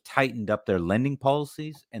banks have tightened up their lending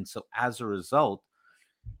policies, and so as a result,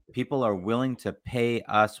 people are willing to pay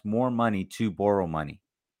us more money to borrow money,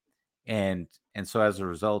 and so as a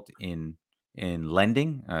result, in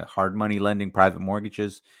lending, hard money lending, private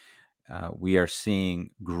mortgages, we are seeing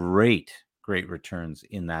great returns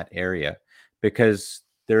in that area because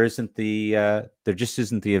there just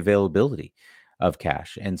isn't the availability of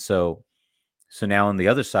cash. And so now on the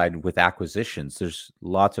other side with acquisitions, there's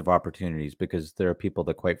lots of opportunities because there are people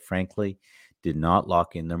that quite frankly did not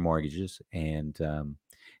lock in their mortgages, and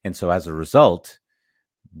so as a result,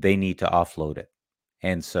 they need to offload it.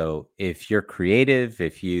 And so if you're creative,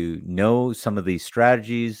 if you know some of these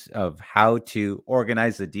strategies of how to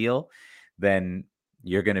organize a deal, then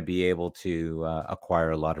you're going to be able to acquire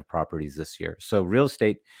a lot of properties this year. So real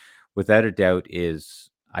estate, without a doubt,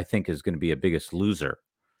 I think is going to be a biggest loser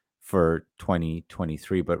for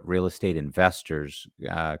 2023, but real estate investors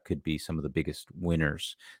could be some of the biggest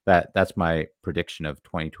winners. That's my prediction of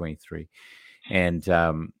 2023. And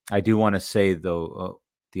I do want to say though,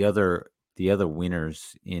 the other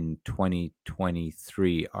winners in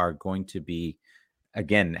 2023 are going to be,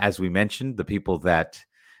 again, as we mentioned, the people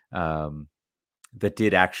um, that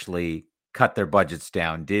did actually cut their budgets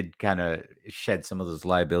down, did kind of shed some of those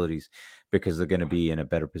liabilities because they're going to be in a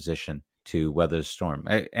better position to weather the storm.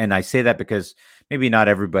 And I say that because maybe not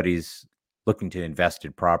everybody's looking to invest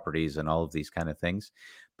in properties and all of these kind of things,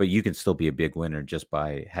 but you can still be a big winner just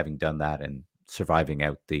by having done that and surviving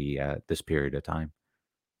out the this period of time.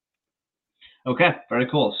 Okay, very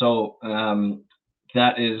cool. So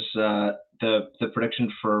that is the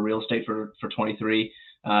prediction for real estate for 23.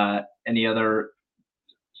 Any other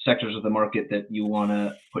sectors of the market that you want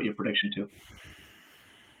to put your prediction to? Do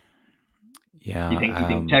Yeah. you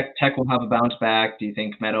think tech will have a bounce back? Do you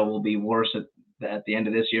think Meta will be worse at the end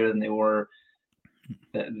of this year than they were?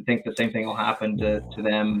 Do you think the same thing will happen to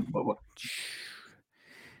them?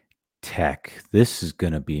 Tech. This is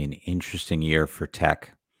going to be an interesting year for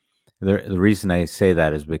tech. The reason I say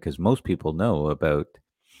that is because most people know about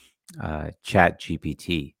Chat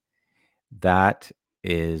GPT. That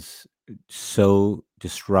is so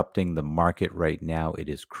disrupting the market right now. It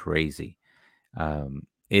is crazy.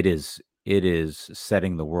 It is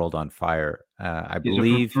setting the world on fire. I Yeah, so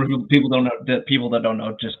believe. people don't know, the people that don't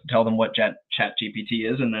know, just tell them what Chat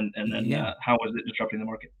GPT is, and then Yeah. how is it disrupting the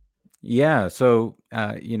market? Yeah. So,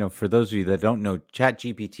 for those of you that don't know,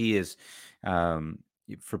 ChatGPT is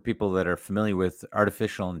for people that are familiar with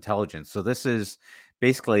artificial intelligence. So, this is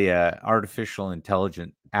basically a artificial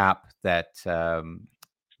intelligent app that's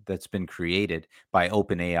been created by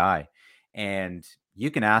OpenAI, and you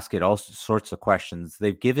can ask it all sorts of questions.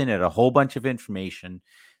 They've given it a whole bunch of information.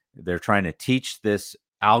 They're trying to teach this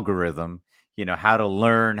algorithm, how to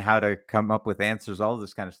learn, how to come up with answers, all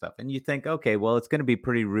this kind of stuff. And you think, okay, well, it's going to be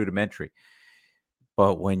pretty rudimentary.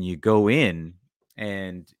 But when you go in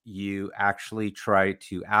and you actually try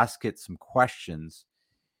to ask it some questions,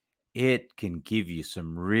 it can give you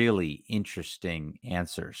some really interesting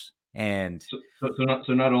answers. And So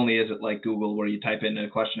not only is it like Google where you type in a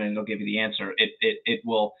question and it'll give you the answer,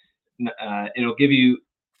 it'll give you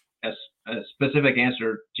a specific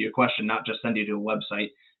answer to your question, not just send you to a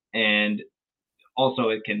website. And also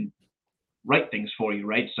it can write things for you,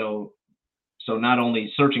 right? So not only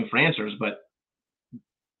searching for answers, but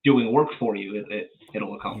doing work for you,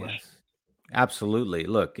 it'll accomplish. yes, absolutely.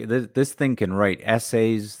 Look, this thing can write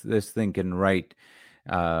essays. This thing can write.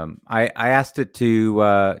 I asked it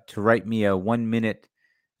to write me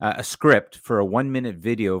a script for a 1 minute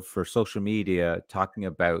video for social media talking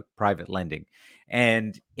about private lending,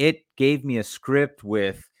 and it gave me a script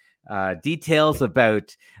with details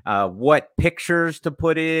about what pictures to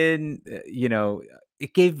put in.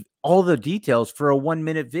 It gave all the details for a 1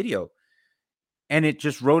 minute video, and it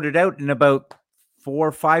just wrote it out in about 4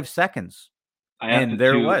 or 5 seconds. I asked And it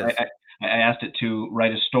there it to was. I asked it to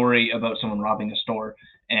write a story about someone robbing a store,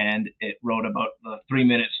 and it wrote about the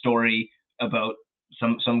 3-minute story about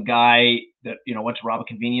some guy that went to rob a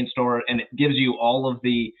convenience store, and it gives you all of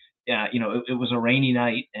the it was a rainy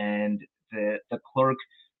night, and the clerk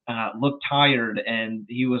looked tired, and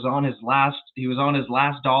he was on his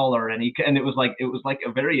last dollar, and it was like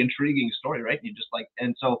a very intriguing story, right? And you just like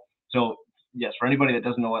and so yes, for anybody that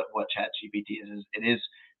doesn't know what Chat GPT is it is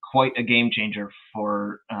quite a game changer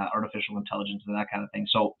for artificial intelligence and that kind of thing.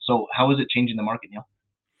 So how is it changing the market, Neil?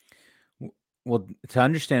 Well, to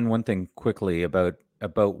understand one thing quickly about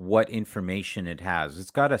what information it has,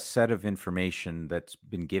 it's got a set of information that's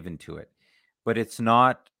been given to it, but it's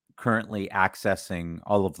not currently accessing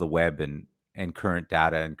all of the web and current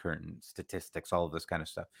data and current statistics, all of this kind of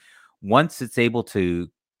stuff. Once it's able to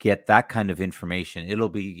get that kind of information, it'll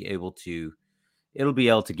be able to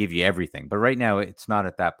give you everything. But right now, it's not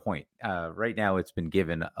at that point. Right now, it's been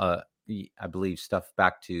given, I believe, stuff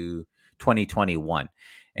back to 2021,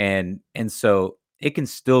 and so it can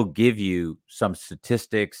still give you some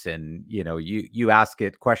statistics, and you ask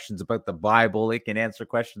it questions about the Bible, it can answer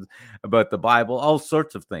questions about the Bible, all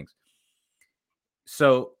sorts of things.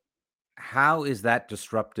 So, how is that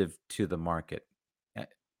disruptive to the market? Uh,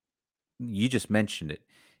 You just mentioned it.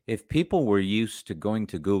 If people were used to going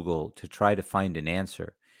to Google to try to find an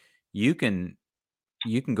answer, you can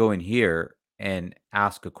you can go in here and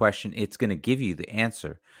ask a question, it's going to give you the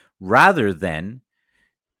answer rather than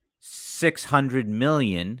 600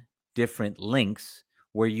 million different links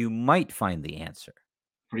where you might find the answer.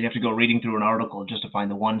 Where you have to go reading through an article just to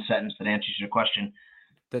find the one sentence that answers your question.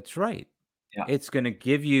 That's right. Yeah. It's going to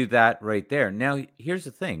give you that right there. Now, here's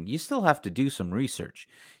the thing, you still have to do some research.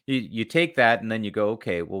 You take that and then you go,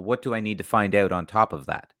 okay, well, what do I need to find out on top of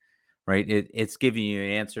that? Right? It's giving you an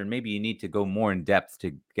answer, and maybe you need to go more in depth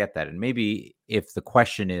to get that. And maybe if the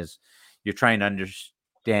question is you're trying to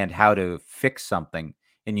understand how to fix something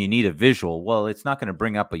and you need a visual, well, it's not going to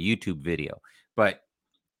bring up a YouTube video. But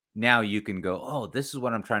now you can go, oh, this is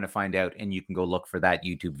what I'm trying to find out. And you can go look for that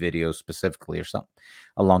YouTube video specifically or something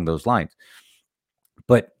along those lines.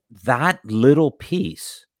 But that little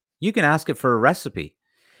piece, you can ask it for a recipe.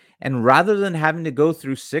 And rather than having to go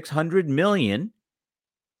through 600 million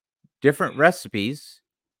different recipes,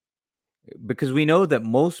 because we know that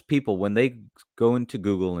most people, when they go into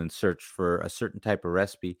Google and search for a certain type of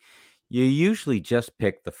recipe, you usually just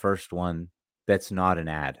pick the first one that's not an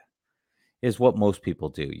ad, is what most people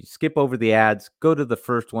do. You skip over the ads, go to the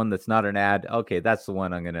first one that's not an ad. Okay, that's the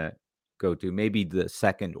one I'm going to go to, maybe the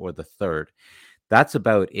second or the third. That's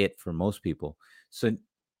about it for most people. So,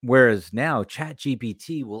 whereas now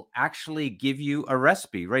ChatGPT will actually give you a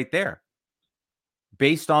recipe right there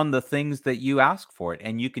based on the things that you ask for it,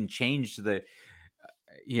 and you can change the.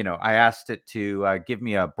 I asked it to give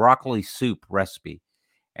me a broccoli soup recipe,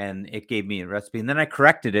 and it gave me a recipe, and then I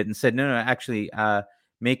corrected it and said, no, actually,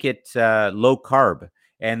 make it low carb,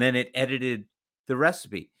 and then it edited the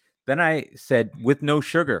recipe. Then I said with no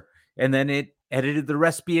sugar, and then it edited the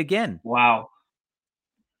recipe again. Wow.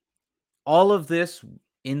 All of this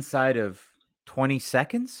inside of 20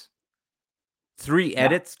 seconds, 3 Yeah.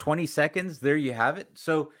 edits, 20 seconds. There you have it.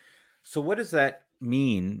 So what does that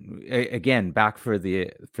mean? Again, back for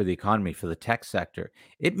the economy, for the tech sector,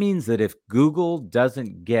 it means that if Google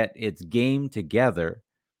doesn't get its game together,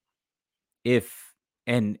 if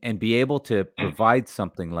and be able to provide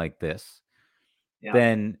something like this, Yeah.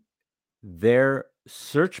 then their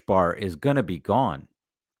search bar is going to be gone.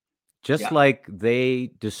 Just Yeah. like they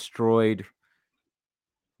destroyed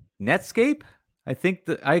Netscape. I think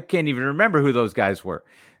that I can't even remember who those guys were.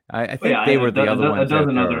 I Well, think yeah, they and were the other a ones out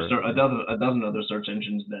dozen there. other a dozen other search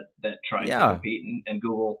engines that tried to Yeah, compete, and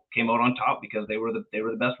Google came out on top because they were the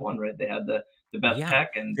best one, right? They had the best yeah.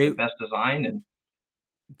 tech and the They best design, and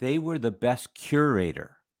they were the best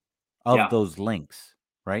curator of yeah, those links,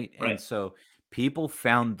 right? And right. so people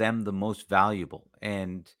found them the most valuable,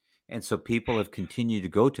 and so people have continued to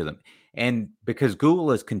go to them. And because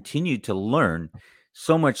Google has continued to learn,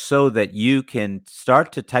 so much so that you can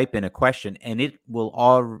start to type in a question and it will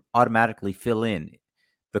all automatically fill in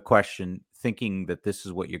the question, thinking that this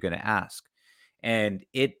is what you're going to ask. And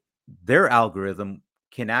their algorithm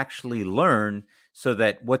can actually learn, so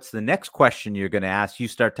that what's the next question you're going to ask, you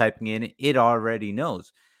start typing in, it already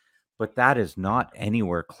knows. But that is not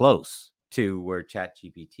anywhere close to where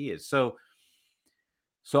ChatGPT is.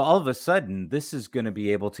 So all of a sudden, this is going to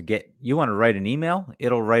be able to get, you want to write an email,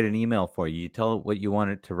 it'll write an email for you. You tell it what you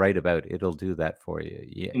want it to write about, it'll do that for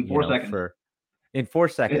you. In 4 seconds. For in 4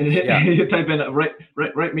 seconds. Yeah. You type in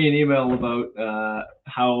write me an email about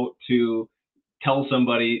how to tell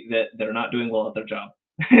somebody that they're not doing well at their job.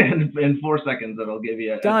 In 4 seconds, it'll give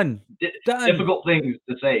you Done. Done. difficult things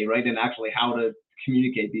to say, right? And actually how to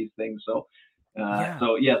communicate these things. Yeah.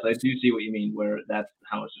 So yes, I do see what you mean. Where that's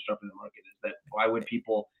how it's disrupting the market. Is that why would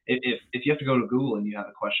people, if you have to go to Google and you have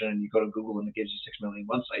a question and you go to Google and it gives you 6 million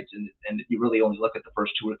websites, and you really only look at the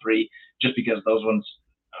first 2 or 3 just because those ones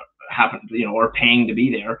happen, or paying to be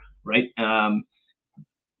there, right?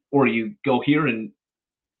 Or you go here and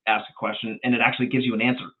ask a question and it actually gives you an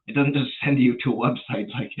answer. It doesn't just send you to a website,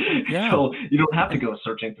 like, Yeah. so you don't have to And go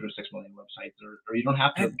searching through 6 million websites, or you don't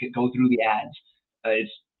have to and go through the ads.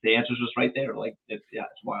 It's the answer's just right there. Like, yeah,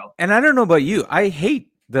 it's wild. and I don't know about you. I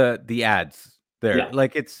hate the ads there. Yeah, of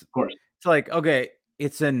Like course. it's like, okay,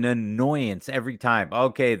 it's an annoyance every time.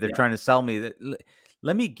 Okay, they're Yeah. trying to sell me that.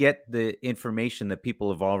 Let me get the information that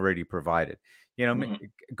people have already provided. Hmm.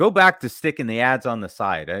 Go back to sticking the ads on the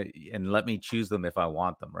side, and let me choose them if I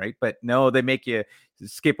want them, right? But no, they make you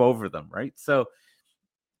skip over them, right? So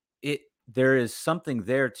it there is something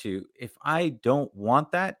there to, if I don't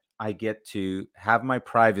want that, I get to have my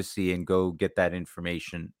privacy and go get that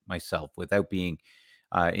information myself without being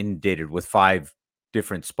inundated with 5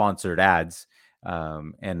 different sponsored ads,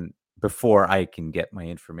 and before I can get my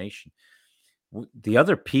information. The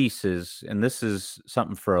other piece is, and this is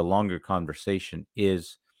something for a longer conversation,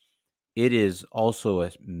 is it is also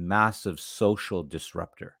a massive social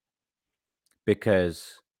disruptor,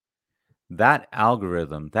 because that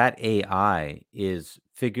algorithm, that AI, is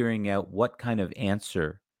figuring out what kind of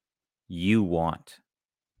answer you want.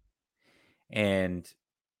 And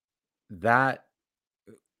that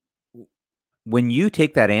when you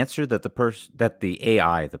take that answer that the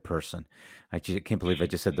AI, the person, can't believe I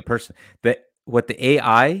just said the person, that what the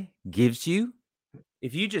AI gives you,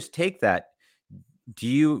 if you just take that, do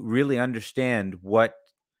you really understand what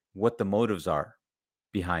the motives are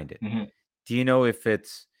behind it? Hmm. Do you know if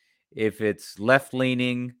it's left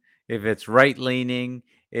leaning, if it's right leaning,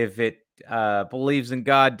 if it believes in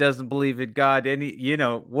God, doesn't believe in God? Any,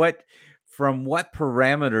 what, from what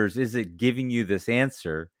parameters is it giving you this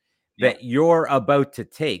answer Yeah. that you're about to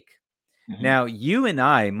take? Hmm. Now, you and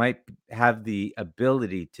I might have the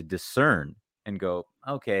ability to discern and go,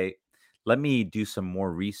 okay, let me do some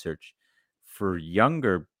more research. For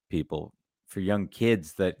younger people, for young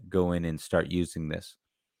kids that go in and start using this,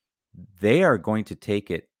 they are going to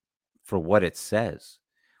take it for what it says.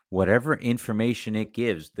 Whatever information it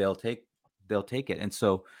gives, they'll take it. And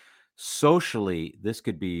so socially, this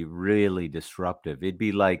could be really disruptive. It'd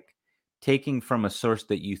be like taking from a source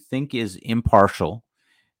that you think is impartial,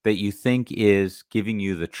 that you think is giving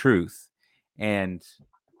you the truth, and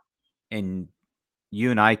and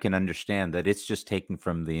you and I can understand that it's just taking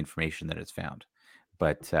from the information that it's found.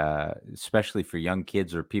 but especially for young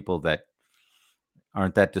kids or people that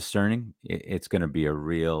aren't that discerning, it's going to be a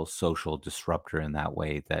real social disruptor in that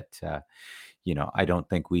way that I don't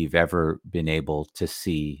think we've ever been able to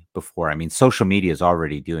see before. I mean, social media is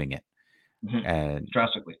already doing it, Mhm. and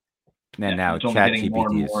Drastically. then Yeah, and now it's only Chat getting more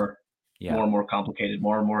and GPT is, more, yeah. more complicated,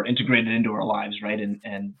 more and more integrated into our lives, right?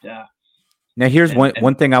 Now here's And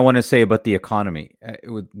one thing I want to say about the economy.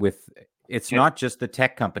 With it's okay. not just the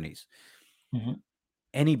tech companies. Mhm.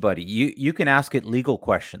 Anybody, you can ask it legal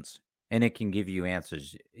questions and it can give you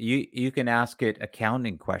answers. You can ask it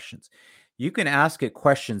accounting questions. You can ask it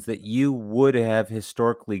questions that you would have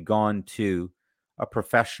historically gone to a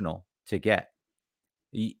professional to get.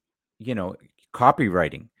 Y- you know,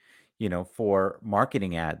 Copywriting, for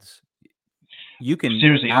marketing ads. You can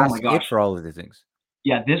Seriously, oh my ask it gosh. for all of the things.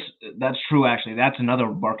 Yeah, that's true actually. That's another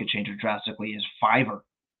market changer drastically is Fiverr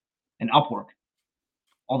and Upwork.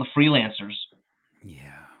 All the freelancers.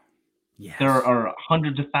 Yeah. There Yes. are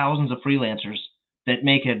hundreds of thousands of freelancers that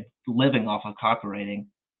make a living off of copywriting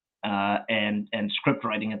and script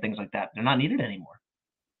writing and things like that. They're not needed anymore.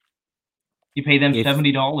 You pay them If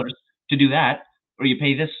 $70 to do that, or you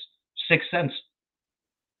pay this 6 cents,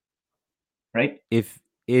 right? if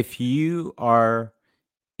if you are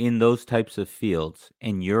in those types of fields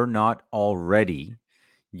and you're not already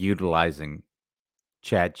utilizing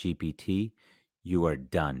Chat GPT, you are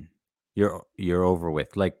done. You're over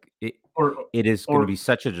with. Like Or it is going to or be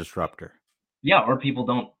such a disruptor. yeah, or people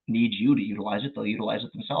don't need you to utilize it; they'll utilize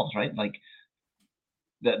it themselves, right? Like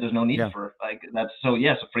there's no need Yeah. for like that's so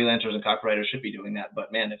yes, freelancers and copywriters should be doing that.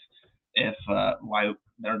 But man, if why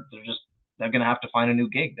they're just they're gonna have to find a new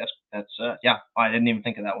gig. That's yeah. I didn't even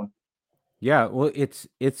think of that one. Yeah, well,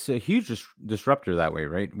 it's a huge disruptor that way,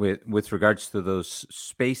 right? With regards to those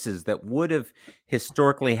spaces that would have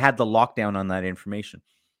historically had the lockdown on that information.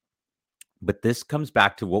 But this comes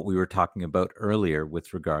back to what we were talking about earlier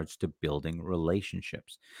with regards to building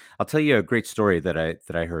relationships. I'll tell you a great story that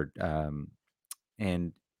I heard,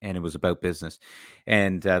 and and it was about business.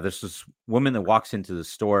 And there's this woman that walks into the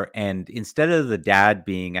store, and instead of the dad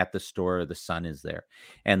being at the store, the son is there.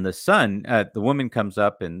 And the woman comes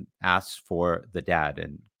up and asks for the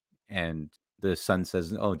dad, and the son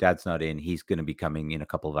says, "Oh, dad's not in. He's going to be coming in a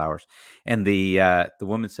couple of hours." And the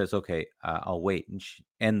woman says, "Okay, I'll wait."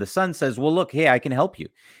 And the son says, "Well, look, hey, I can help you."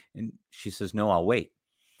 And she says, "No, I'll wait."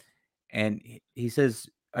 And he says,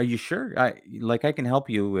 "Are you sure? I can help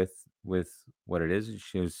you with what it is."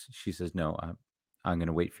 And she says, "No, I'm going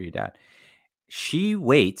to wait for your dad." She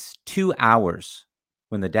waits 2 hours.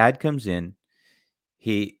 When the dad comes in,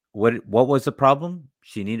 what was the problem?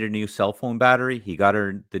 She needed a new cell phone battery. He got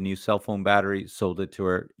her the new cell phone battery, sold it to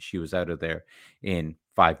her. She was out of there in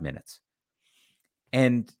 5 minutes.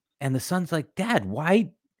 And the son's like, "Dad,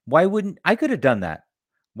 why wouldn't I could have done that.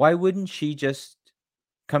 Why wouldn't she just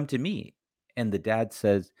come to me?" And the dad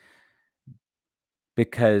says,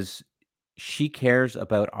 "Because she cares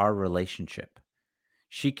about our relationship.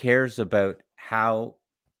 She cares about how,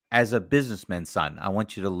 as a businessman's son, I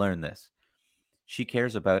want you to learn this. She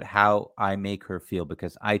cares about how I make her feel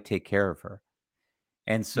because I take care of her."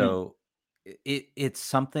 And Hmm. so it's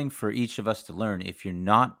something for each of us to learn. If you're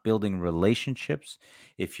not building relationships,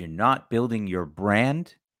 if you're not building your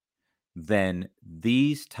brand, then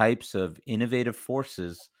these types of innovative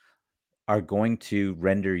forces are going to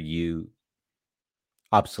render you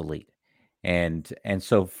obsolete. And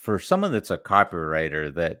so for someone that's a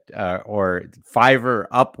copywriter that or Fiverr,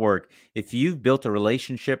 Upwork, if you've built a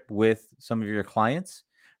relationship with some of your clients,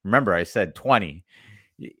 remember I said 20.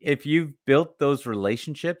 If you've built those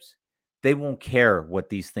relationships, they won't care what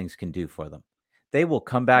these things can do for them. They will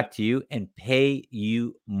come Yeah. back to you and pay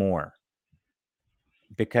you more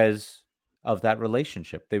because of that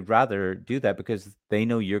relationship. They'd rather do that because they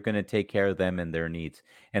know you're going to take care of them and their needs,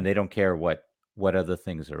 and they don't care what other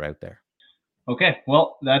things are out there. Okay.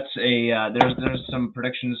 Well, that's a there's some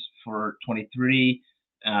predictions for 23.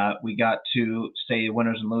 We got to say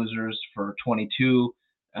winners and losers for 22,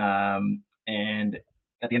 and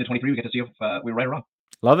at the end of 23, we get to see if we were right or wrong.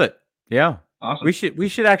 Love it. Yeah. Awesome. We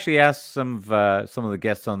should actually ask some of the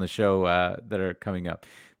guests on the show that are coming up.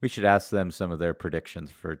 We should ask them some of their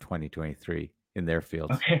predictions for 2023 in their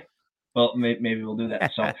fields. Okay. Well, maybe we'll do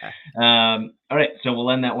that. So, all right. So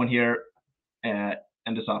we'll end that one here. End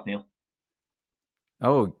us off, Neil.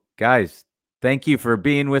 Oh, guys, thank you for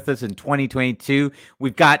being with us in 2022.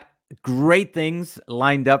 We've got great things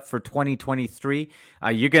lined up for 2023.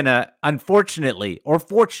 You're going to, unfortunately or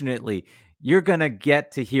fortunately, you're going to get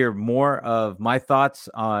to hear more of my thoughts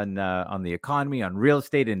on the economy, on real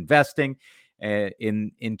estate investing,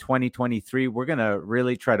 in 2023. We're going to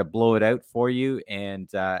really try to blow it out for you. And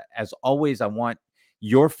as always, I want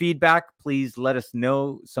your feedback. Please let us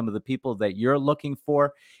know some of the people that you're looking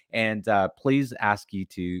for. And please ask you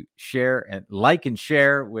to share and like and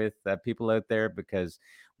share with people out there, because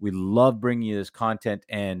we love bringing you this content,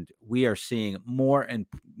 and we are seeing more and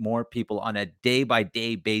more people on a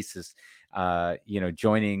day-by-day basis,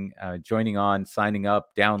 joining on, signing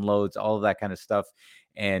up, downloads, all of that kind of stuff.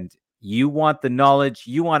 And you want the knowledge,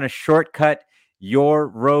 you want to shortcut your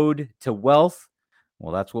road to wealth.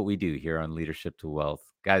 Well, that's what we do here on Leadership to Wealth.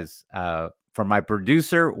 Guys, from my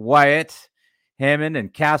producer, Wyatt Hammond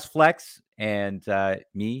and Cass Flex, and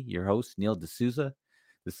me, your host, Neil D'Souza,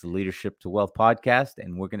 this is the Leadership to Wealth podcast,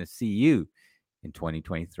 and we're going to see you in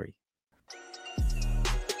 2023.